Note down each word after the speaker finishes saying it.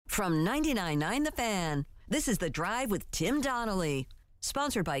From 99.9 The Fan, this is The Drive with Tim Donnelly.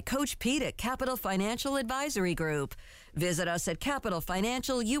 Sponsored by Coach Pete at Capital Financial Advisory Group. Visit us at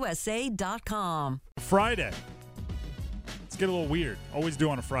capitalfinancialusa.com. Friday. Let's get a little weird. Always do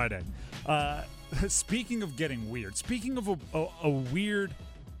on a Friday. Speaking of getting weird, speaking of a weird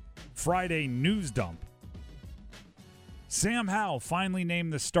Friday news dump, Sam Howell finally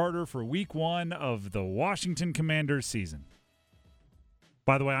named the starter for Week 1 of the Washington Commanders season.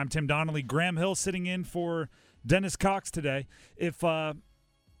 By the way, I'm Tim Donnelly. Graham Hill sitting in for Dennis Cox today. If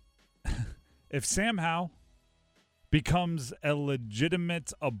Sam Howell becomes a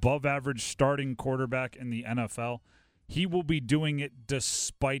legitimate above-average starting quarterback in the NFL, he will be doing it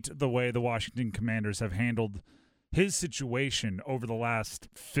despite the way the Washington Commanders have handled his situation over the last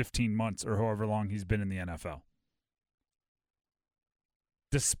 15 months or however long he's been in the NFL.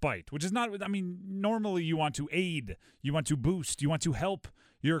 Despite, which is not, I mean, normally you want to aid, you want to boost, you want to help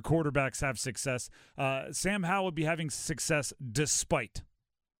your quarterbacks have success. Sam Howell would be having success despite.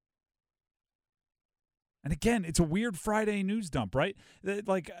 And again, it's a weird Friday news dump, right?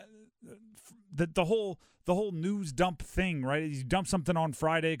 Like the whole news dump thing, right? You dump something on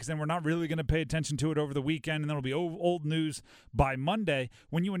Friday because then we're not really going to pay attention to it over the weekend, and then it'll be old news by Monday.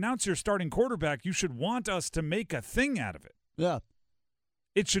 When you announce your starting quarterback, you should want us to make a thing out of it. Yeah.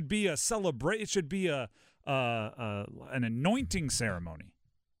 It should be a celebration. It should be an anointing ceremony.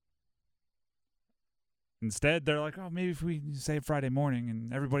 Instead, they're like, oh, maybe if we say Friday morning,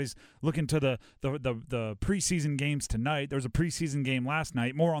 and everybody's looking to the preseason games tonight. There was a preseason game last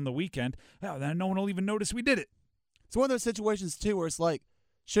night, more on the weekend. Oh, then no one will even notice we did it. It's one of those situations, too, where it's like,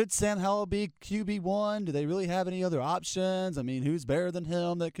 should Sam Howell be QB1? Do they really have any other options? I mean, who's better than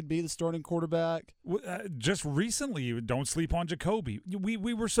him that could be the starting quarterback? Just recently, don't sleep on Jacoby. We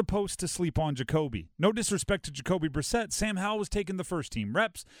were supposed to sleep on Jacoby. No disrespect to Jacoby Brissett. Sam Howell was taking the first team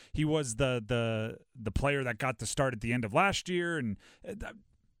reps. He was the player that got the start at the end of last year. And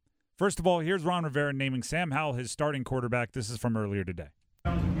first of all, here's Ron Rivera naming Sam Howell his starting quarterback. This is from earlier today.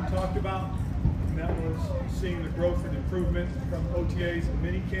 We talked about, and that was seeing the growth and improvement from OTAs and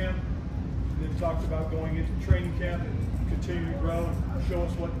minicamp. And then talked about going into training camp and continuing to grow and show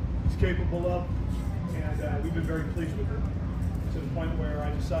us what he's capable of. And we've been very pleased with it, to the point where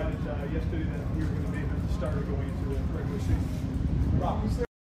I decided yesterday that we were going to make him the starter going into the regular season. Rob,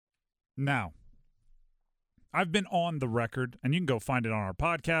 now, I've been on the record, and you can go find it on our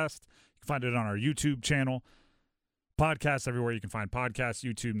podcast. You can find it on our YouTube channel. Podcasts everywhere you can find podcasts,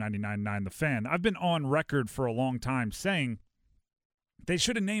 YouTube 99.9 The Fan. I've been on record for a long time saying they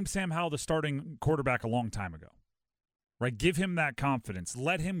should have named Sam Howell the starting quarterback a long time ago. Right? Give him that confidence.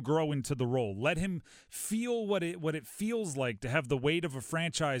 Let him grow into the role. Let him feel what it feels like to have the weight of a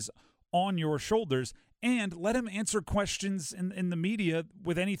franchise on your shoulders, and let him answer questions in the media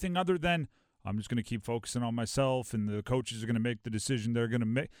with anything other than, I'm just going to keep focusing on myself, and the coaches are going to make the decision they're going to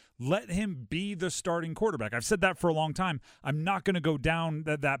make. Let him be the starting quarterback. I've said that for a long time. I'm not going to go down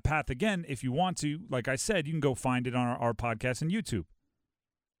that path again. If you want to, like I said, you can go find it on our podcast and YouTube.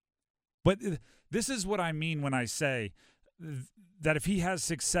 But this is what I mean when I say that if he has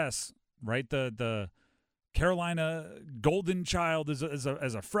success, right, the Carolina golden child as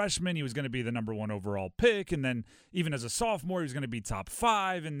a freshman, he was going to be the number 1 overall pick, and then even as a sophomore, he was going to be top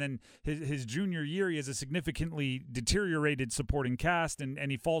 5, and then his junior year, he has a significantly deteriorated supporting cast, and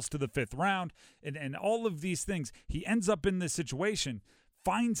he falls to the 5th round, and all of these things. He ends up in this situation,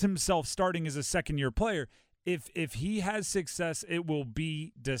 finds himself starting as a second-year player. If he has success, it will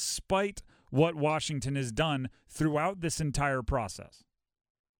be despite what Washington has done throughout this entire process.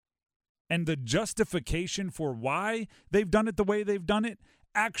 And the justification for why they've done it the way they've done it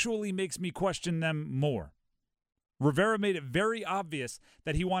actually makes me question them more. Rivera made it very obvious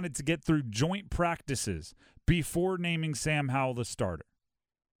that he wanted to get through joint practices before naming Sam Howell the starter.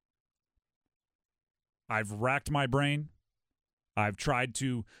 I've racked my brain. I've tried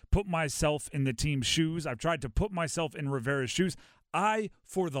to put myself in the team's shoes. I've tried to put myself in Rivera's shoes. I,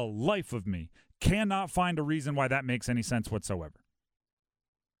 for the life of me, cannot find a reason why that makes any sense whatsoever.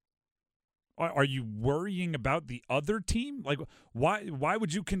 Are you worrying about the other team? Like, why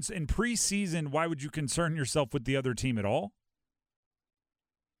would you in preseason, why would you concern yourself with the other team at all?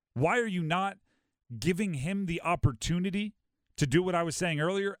 Why are you not giving him the opportunity to do what I was saying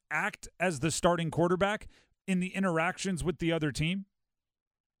earlier, act as the starting quarterback in the interactions with the other team?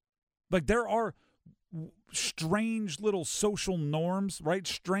 Like, there are strange little social norms, right?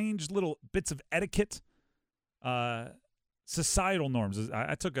 Strange little bits of etiquette, societal norms.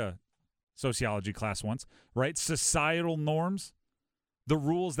 I took a sociology class once, right? Societal norms, the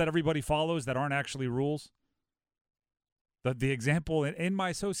rules that everybody follows that aren't actually rules. The example in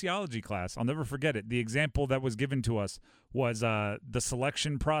my sociology class, I'll never forget it. The example that was given to us was the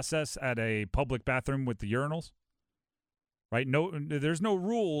selection process at a public bathroom with the urinals. Right? There's no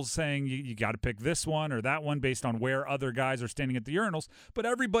rules saying you got to pick this one or that one based on where other guys are standing at the urinals, but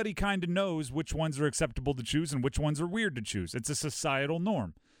everybody kind of knows which ones are acceptable to choose and which ones are weird to choose. It's a societal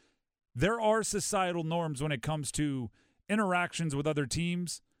norm. There are societal norms when it comes to interactions with other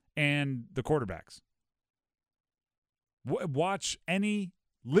teams and the quarterbacks. Watch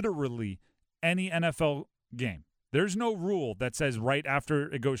literally any NFL game. There's no rule that says right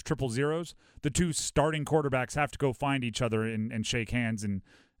after it goes 000, the two starting quarterbacks have to go find each other and shake hands and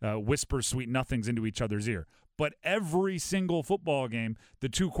whisper sweet nothings into each other's ear. But every single football game, the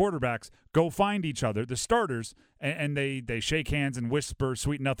two quarterbacks go find each other, the starters, and they shake hands and whisper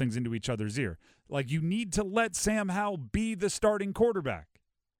sweet nothings into each other's ear. Like, you need to let Sam Howell be the starting quarterback.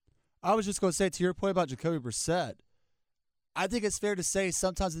 I was just going to say, to your point about Jacoby Brissett, I think it's fair to say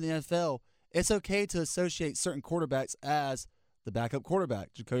sometimes in the NFL, it's okay to associate certain quarterbacks as the backup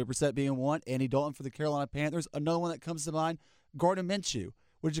quarterback. Jacoby Brissett being one, Andy Dalton for the Carolina Panthers. Another one that comes to mind, Gardner Minshew.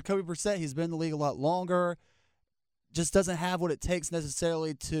 With Jacoby Brissett, he's been in the league a lot longer, just doesn't have what it takes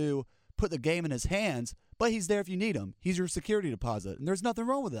necessarily to put the game in his hands, but he's there if you need him. He's your security deposit, and there's nothing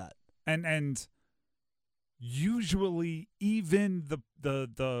wrong with that. And usually even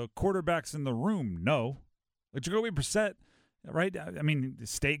the quarterbacks in the room know. Like Jacoby Brissett, right? I mean,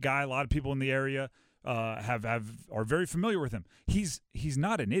 state guy, a lot of people in the area are very familiar with him. He's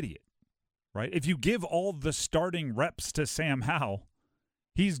not an idiot, right? If you give all the starting reps to Sam Howell,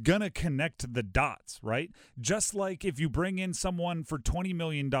 he's going to connect the dots, right? Just like if you bring in someone for $20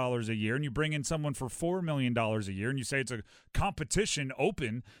 million a year and you bring in someone for $4 million a year and you say it's a competition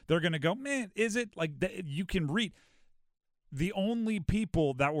open, they're going to go, man, is it? Like, you can read. The only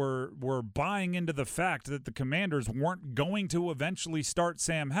people that were buying into the fact that the Commanders weren't going to eventually start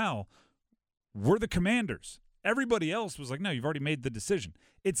Sam Howell were the Commanders. Everybody else was like, no, you've already made the decision.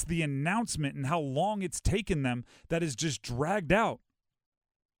 It's the announcement and how long it's taken them that is just dragged out.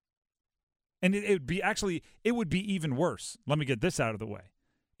 And it would be even worse. Let me get this out of the way.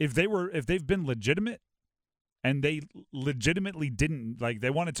 If they've been legitimate and they legitimately didn't, like,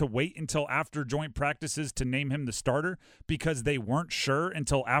 they wanted to wait until after joint practices to name him the starter because they weren't sure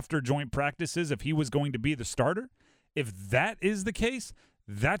until after joint practices if he was going to be the starter. If that is the case,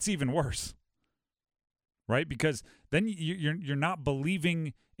 that's even worse, right? Because then you're not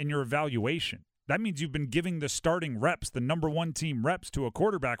believing in your evaluation. That means you've been giving the starting reps, the number one team reps to a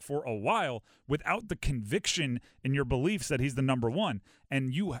quarterback for a while without the conviction in your beliefs that he's the number one.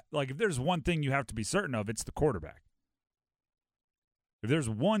 And if there's one thing you have to be certain of, it's the quarterback. If there's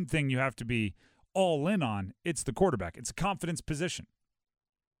one thing you have to be all in on, it's the quarterback. It's a confidence position.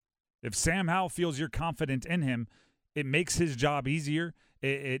 If Sam Howell feels you're confident in him, it makes his job easier.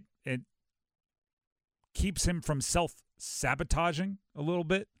 It keeps him from self-sabotaging a little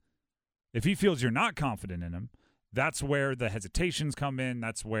bit. If he feels you're not confident in him, that's where the hesitations come in.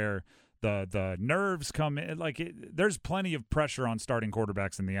 That's where the nerves come in. There's plenty of pressure on starting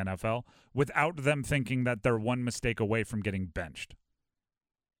quarterbacks in the NFL without them thinking that they're one mistake away from getting benched.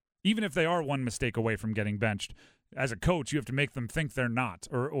 Even if they are one mistake away from getting benched, as a coach, you have to make them think they're not,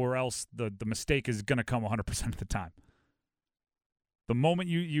 or else the mistake is going to come 100% of the time. The moment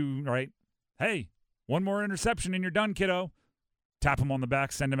you right, hey, one more interception and you're done, kiddo. Tap him on the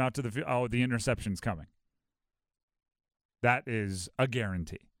back, send him out to the field. Oh, the interception's coming. That is a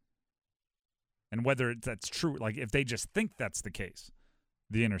guarantee. And whether that's true, like if they just think that's the case,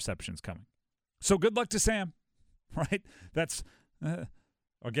 the interception's coming. So good luck to Sam, right? That's,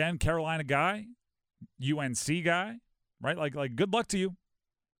 again, Carolina guy, UNC guy, right? Like good luck to you.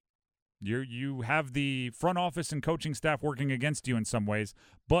 You have the front office and coaching staff working against you in some ways,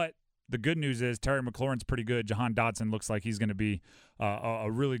 but the good news is Terry McLaurin's pretty good. Jahan Dotson looks like he's going to be a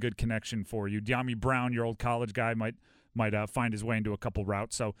really good connection for you. De'Ami Brown, your old college guy, might find his way into a couple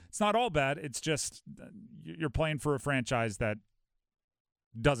routes. So it's not all bad. It's just you're playing for a franchise that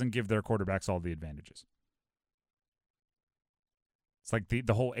doesn't give their quarterbacks all the advantages. It's like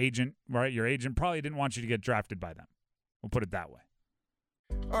the whole agent, right? Your agent probably didn't want you to get drafted by them. We'll put it that way.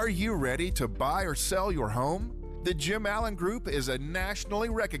 Are you ready to buy or sell your home? The Jim Allen Group is a nationally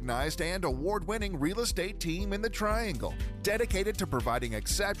recognized and award-winning real estate team in the Triangle, dedicated to providing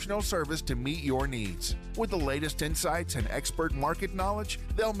exceptional service to meet your needs. With the latest insights and expert market knowledge,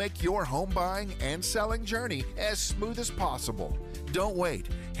 they'll make your home buying and selling journey as smooth as possible. Don't wait.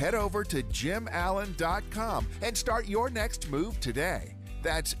 Head over to jimallen.com and start your next move today.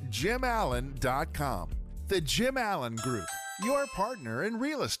 That's jimallen.com. The Jim Allen Group, your partner in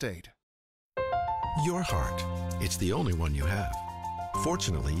real estate. Your heart. It's the only one you have.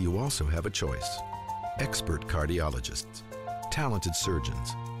 Fortunately, you also have a choice. Expert cardiologists, talented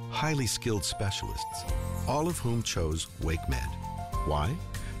surgeons, highly skilled specialists, all of whom chose WakeMed. Why?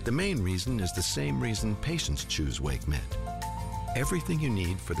 The main reason is the same reason patients choose WakeMed. Everything you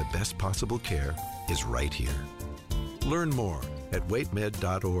need for the best possible care is right here. Learn more at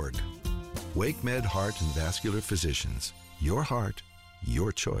wakemed.org. WakeMed Heart and Vascular Physicians. Your heart,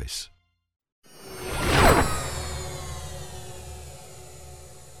 your choice.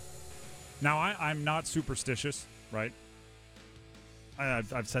 Now, I'm not superstitious, right?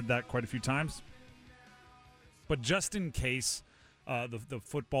 I've said that quite a few times. But just in case the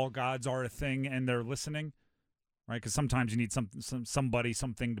football gods are a thing and they're listening, right? Because sometimes you need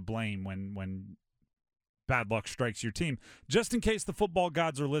something to blame when bad luck strikes your team. Just in case the football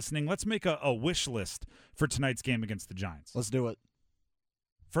gods are listening, let's make a wish list for tonight's game against the Giants. Let's do it.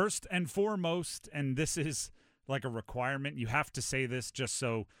 First and foremost, and this is like a requirement, you have to say this just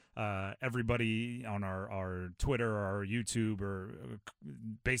so everybody on our Twitter or our YouTube or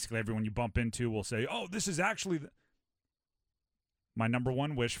basically everyone you bump into will say, oh, this is actually my number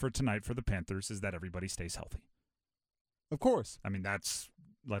one wish for tonight for the Panthers is that everybody stays healthy. Of course. I mean,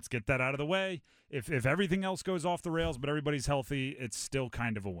 let's get that out of the way. If everything else goes off the rails but everybody's healthy, it's still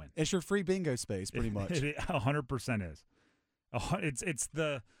kind of a win. It's your free bingo space, pretty much. It 100% is. It's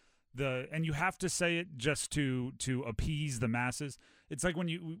the and you have to say it just to appease the masses. It's like when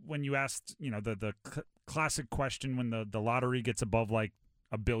you asked, the classic question when the lottery gets above like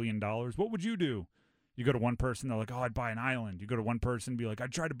 $1 billion, what would you do? You go to one person, they're like, oh, I'd buy an island. You go to one person, be like,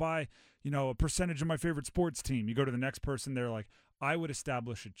 I'd try to buy, a percentage of my favorite sports team. You go to the next person, they're like, I would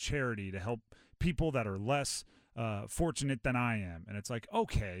establish a charity to help people that are less fortunate than I am. And it's like,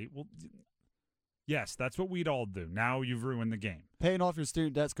 okay, well, yes, that's what we'd all do. Now you've ruined the game. Paying off your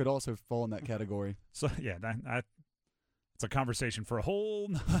student debts could also fall in that category. So, yeah, it's a conversation for a whole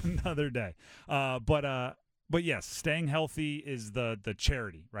another day. But yes, staying healthy is the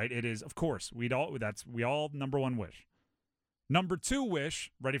charity, right? It is, of course, we all number one wish. Number two wish,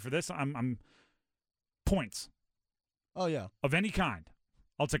 ready for this? I'm points. Oh yeah, of any kind.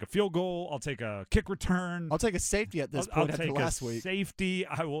 I'll take a field goal. I'll take a kick return. I'll take a safety at this point after last week. Safety.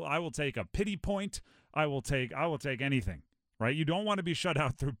 I will take a pity point. I will take anything. Right? You don't want to be shut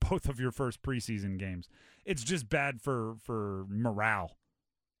out through both of your first preseason games. It's just bad for morale.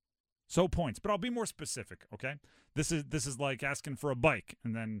 So points, but I'll be more specific, okay? This is like asking for a bike,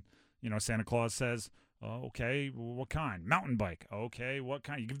 and then Santa Claus says, oh, "Okay, what kind? Mountain bike. Okay, what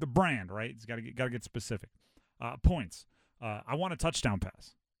kind?" You give the brand, right? It's got to get specific. Points. I want a touchdown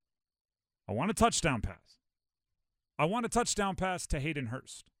pass. I want a touchdown pass. I want a touchdown pass to Hayden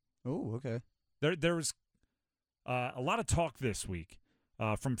Hurst. Oh, okay. There was a lot of talk this week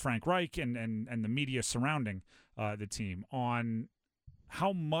from Frank Reich and the media surrounding the team on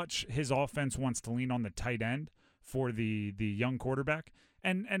how much his offense wants to lean on the tight end for the young quarterback.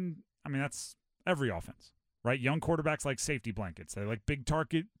 And I mean, that's every offense, right? Young quarterbacks like safety blankets. They like big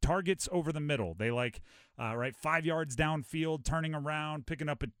targets over the middle. They like, 5 yards downfield, turning around, picking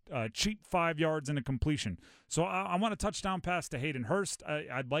up a cheap 5 yards and a completion. So I want a touchdown pass to Hayden Hurst.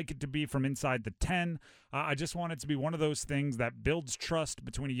 I'd like it to be from inside the 10. I just want it to be one of those things that builds trust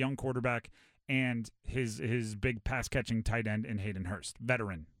between a young quarterback and his big pass-catching tight end in Hayden Hurst.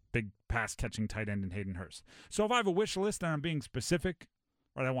 Veteran, big pass-catching tight end in Hayden Hurst. So if I have a wish list and I'm being specific,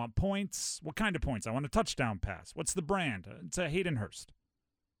 right, I want points. What kind of points? I want a touchdown pass. What's the brand? It's a Hayden Hurst.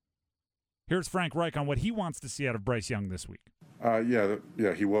 Here's Frank Reich on what he wants to see out of Bryce Young this week. Yeah,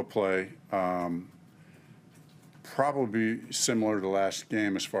 he will play. Probably similar to last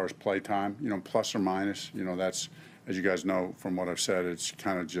game as far as play time, plus or minus. That's, as you guys know from what I've said, it's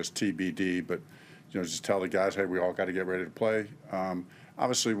kind of just TBD, but just tell the guys, hey, we all got to get ready to play.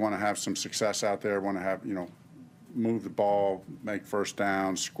 Obviously want to have some success out there, want to have, move the ball, make first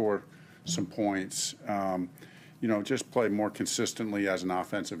downs, score some points, just play more consistently as an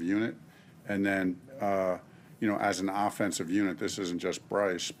offensive unit. And then, as an offensive unit, this isn't just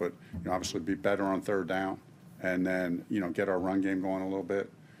Bryce, but obviously be better on third down and then, get our run game going a little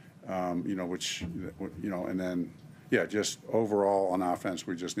bit, and then, just overall on offense,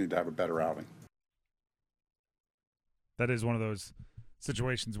 we just need to have a better outing. That is one of those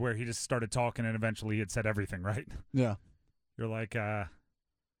situations where he just started talking and eventually he had said everything, right? Yeah. You're like,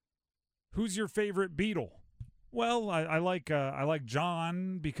 who's your favorite Beatle? Well, I like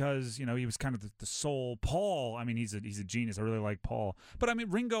John because he was kind of the soul. Paul, I mean, he's a genius. I really like Paul. But I mean,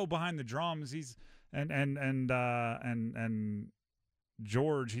 Ringo behind the drums, he's and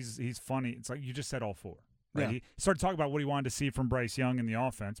George, he's funny. It's like you just said all four. Right? Yeah. He started talking about what he wanted to see from Bryce Young in the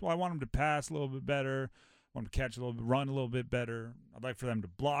offense. Well, I want him to pass a little bit better. want them to catch a little bit, run a little bit better. I'd like for them to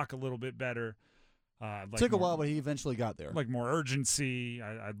block a little bit better. It took a while, but he eventually got there. Like more urgency.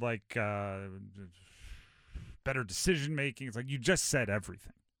 I'd like better decision-making. It's like you just said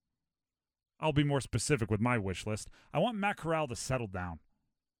everything. I'll be more specific with my wish list. I want Matt Corral to settle down.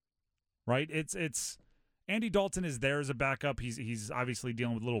 Right? It's Andy Dalton is there as a backup. He's obviously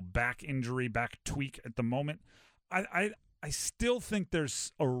dealing with a little back injury, back tweak at the moment. I still think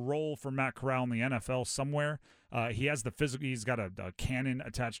there's a role for Matt Corral in the NFL somewhere. He has the physical. He's got a cannon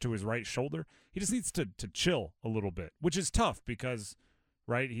attached to his right shoulder. He just needs to chill a little bit, which is tough because,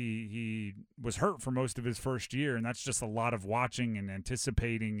 right, he was hurt for most of his first year, and that's just a lot of watching and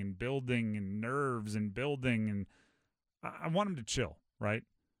anticipating and building and nerves and building. And I want him to chill, right?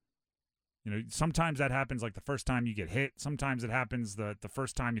 You know, sometimes that happens like the first time you get hit. Sometimes it happens the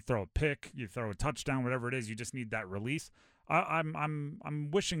first time you throw a pick, you throw a touchdown, whatever it is. You just need that release. I'm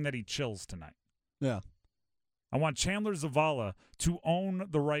wishing that he chills tonight. Yeah. I want Chandler Zavala to own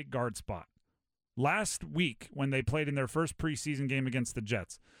the right guard spot. Last week, when they played in their first preseason game against the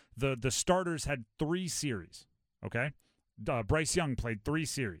Jets, the starters had 3 series, okay? Bryce Young played 3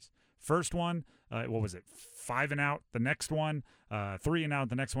 series. First one, 5 and out. The next one, 3 and out.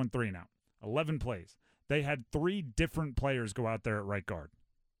 The next one, 3 and out. 11 plays. They had 3 different players go out there at right guard.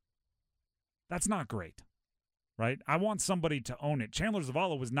 That's not great, right? I want somebody to own it. Chandler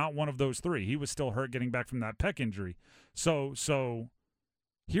Zavala was not one of those 3. He was still hurt getting back from that pec injury. So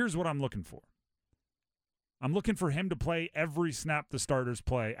here's what I'm looking for. I'm looking for him to play every snap the starters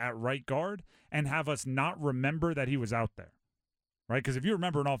play at right guard and have us not remember that he was out there, right? Because if you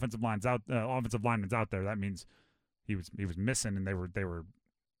remember an offensive lineman's out there, that means he was missing, and they were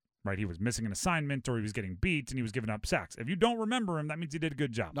right. He was missing an assignment, or he was getting beat, and he was giving up sacks. If you don't remember him, that means he did a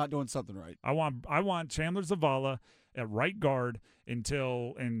good job. Not doing something right. I want Chandler Zavala at right guard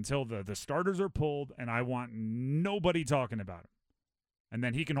until the starters are pulled, and I want nobody talking about him. And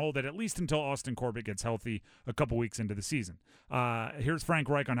then he can hold it at least until Austin Corbett gets healthy a couple weeks into the season. Here's Frank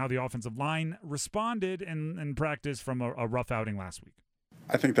Reich on how the offensive line responded in practice from a rough outing last week.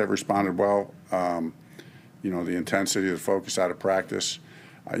 I think they've responded well. The intensity, the focus out of practice.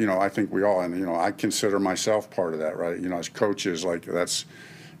 I think we all, and, I consider myself part of that, right? As coaches, like that's,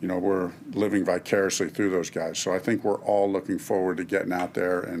 we're living vicariously through those guys. So I think we're all looking forward to getting out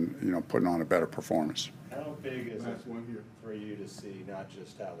there and, putting on a better performance. How big is it for you to see not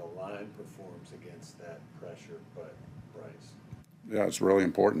just how the line performs against that pressure, but Bryce? Yeah, it's really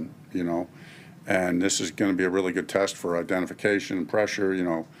important, and this is going to be a really good test for identification and pressure.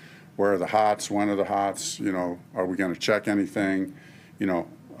 Where are the hots? When are the hots? Are we going to check anything?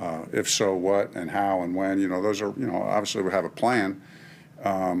 If so, what and how and when? Those are, obviously we have a plan,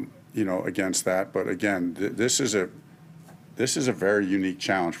 against that. But again, this is a very unique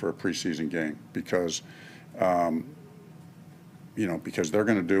challenge for a preseason game because, because they're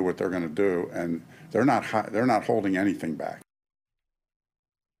going to do what they're going to do, and they're not holding anything back.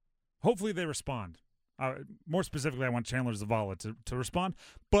 Hopefully they respond. More specifically, I want Chandler Zavala to respond,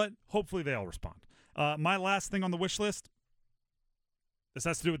 but hopefully they all respond. My last thing on the wish list, this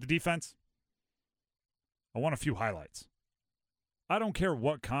has to do with the defense. I want a few highlights. I don't care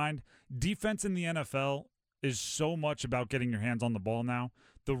what kind. Defense in the NFL is so much about getting your hands on the ball now.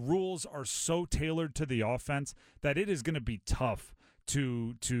 The rules are so tailored to the offense that it is going to be tough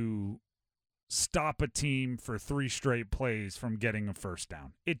to stop a team for 3 straight plays from getting a first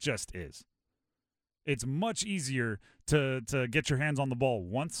down. It just is. It's much easier to get your hands on the ball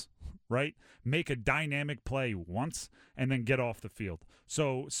once, right? Make a dynamic play once and then get off the field.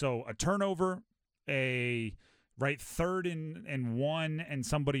 So a turnover, a right 3rd and 1, and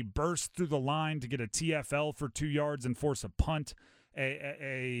somebody bursts through the line to get a TFL for 2 yards and force a punt,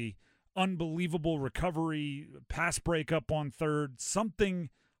 a unbelievable recovery, pass breakup on 3rd, something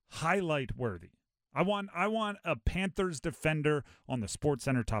highlight worthy. I want a Panthers defender on the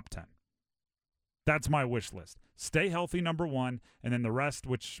SportsCenter top 10. That's my wish list. Stay healthy, number 1, and then the rest,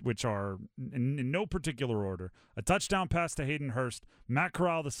 which are in no particular order. A touchdown pass to Hayden Hurst, Matt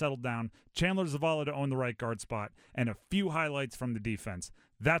Corral to settle down, Chandler Zavala to own the right guard spot, and a few highlights from the defense.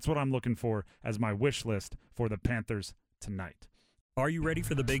 That's what I'm looking for as my wish list for the Panthers tonight. Are you ready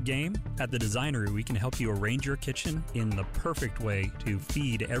for the big game? At the Designery, we can help you arrange your kitchen in the perfect way to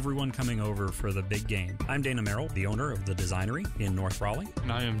feed everyone coming over for the big game. I'm Dana Merrill, the owner of the Designery in North Raleigh.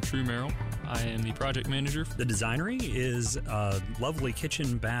 And I am True Merrill. I am the project manager. The Designery is a lovely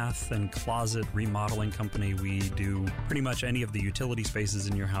kitchen, bath, and closet remodeling company. We do pretty much any of the utility spaces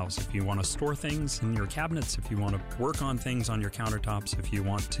in your house. If you want to store things in your cabinets, if you want to work on things on your countertops, if you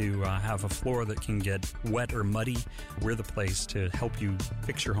want to have a floor that can get wet or muddy, we're the place to help you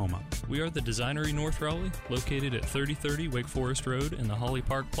fix your home up. We are the Designery North Raleigh, located at 3030 Wake Forest Road in the Holly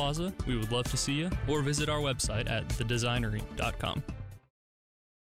Park Plaza. We would love to see you, or visit our website at thedesignery.com.